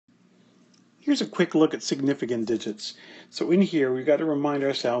Here's a quick look at significant digits. So in here, we've got to remind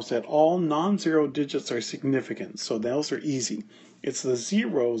ourselves that all non-zero digits are significant. So those are easy. It's the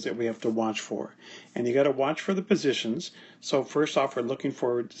zeros that we have to watch for. And you got to watch for the positions. So first off, we're looking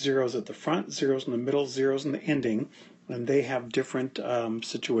for zeros at the front, zeros in the middle, zeros in the ending. And they have different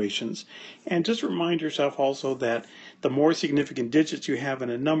situations. And just remind yourself also that the more significant digits you have in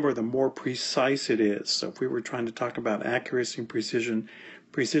a number, the more precise it is. So if we were trying to talk about accuracy and precision,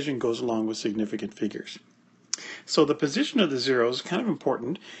 precision goes along with significant figures. So the position of the zeros is kind of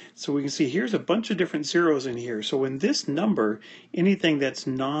important. So we can see here's a bunch of different zeros in here. So in this number, anything that's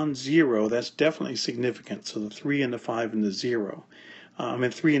non-zero, that's definitely significant. So the 3 and the 5 and the 0.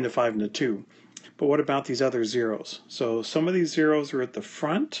 3 and the 5 and the 2. But what about these other zeros? So some of these zeros are at the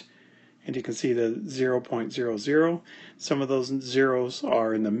front, and you can see the 0.00. Some of those zeros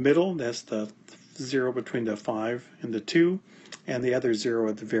are in the middle. That's the 0 between the 5 and the 2, and the other 0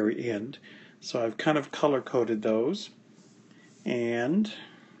 at the very end. So I've kind of color-coded those. And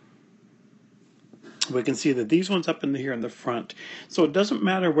we can see that these ones up in here in the front. So it doesn't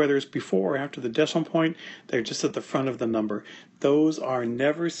matter whether it's before or after the decimal point, they're just at the front of the number. Those are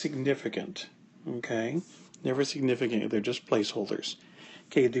never significant. Okay, never significant, they're just placeholders.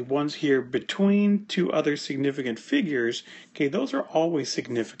 Okay, the ones here between two other significant figures, okay, those are always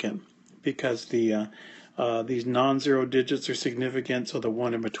significant because the these non-zero digits are significant, so the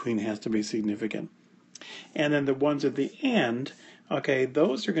one in between has to be significant. And then the ones at the end, okay,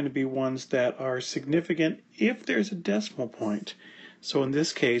 those are going to be ones that are significant if there's a decimal point. So in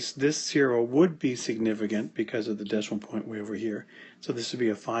this case, this 0 would be significant because of the decimal point way over here. So this would be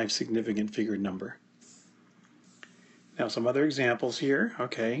a 5 significant figure number. Now some other examples here.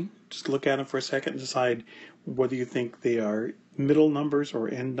 Okay, just look at them for a second and decide whether you think they are middle numbers or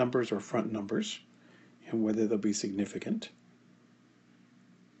end numbers or front numbers, and whether they'll be significant.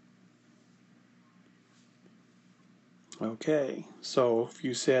 Okay, so if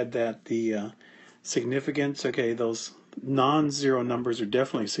you said that the significance, okay, those non-zero numbers are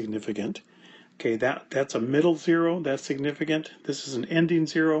definitely significant. Okay, that's a middle 0, that's significant. This is an ending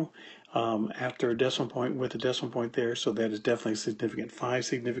 0 after a decimal point with a decimal point there, so that is definitely significant. 5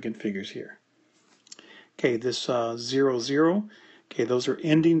 significant figures here. Okay, this 0, 0, okay, those are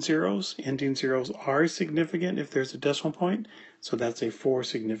ending zeros. Ending zeros are significant if there's a decimal point, so that's a 4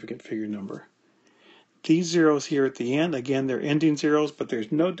 significant figure number. These zeros here at the end, again, they're ending zeros, but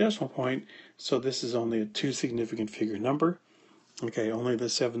there's no decimal point, so this is only a 2 significant figure number. Okay, only the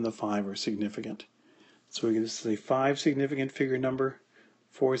 7 and the 5 are significant. So we can say 5 significant figure number,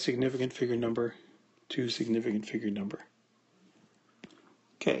 4 significant figure number, 2 significant figure number.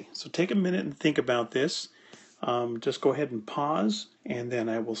 Okay, so take a minute and think about this. Just go ahead and pause, and then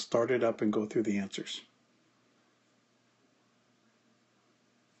I will start it up and go through the answers.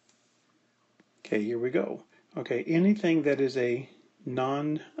 Okay, here we go. Okay, anything that is a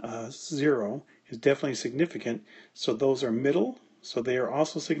non-zero is definitely significant. So those are middle, so they are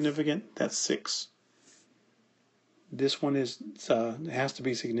also significant. That's 6. This one is has to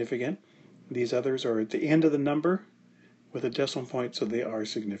be significant. These others are at the end of the number with a decimal point, so they are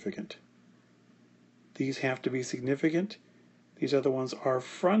significant. These have to be significant. These other ones are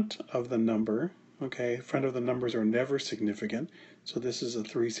front of the number. Okay, front of the numbers are never significant, so this is a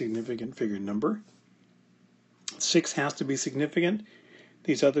 3 significant figure number. 6 has to be significant.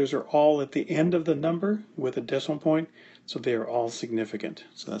 These others are all at the end of the number with a decimal point, so they are all significant.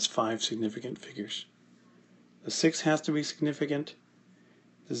 So that's 5 significant figures. The 6 has to be significant.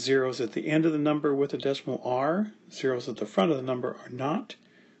 The zeros at the end of the number with a decimal are. Zeros at the front of the number are not,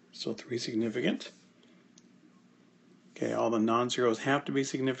 so 3 significant. Okay, all the non-zeros have to be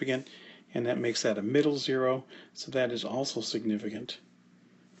significant, and that makes that a middle 0, so that is also significant.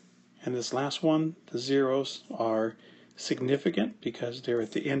 And this last one, the zeros are significant because they're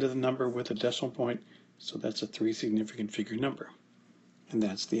at the end of the number with a decimal point, so that's a 3 significant figure number. And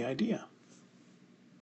that's the idea.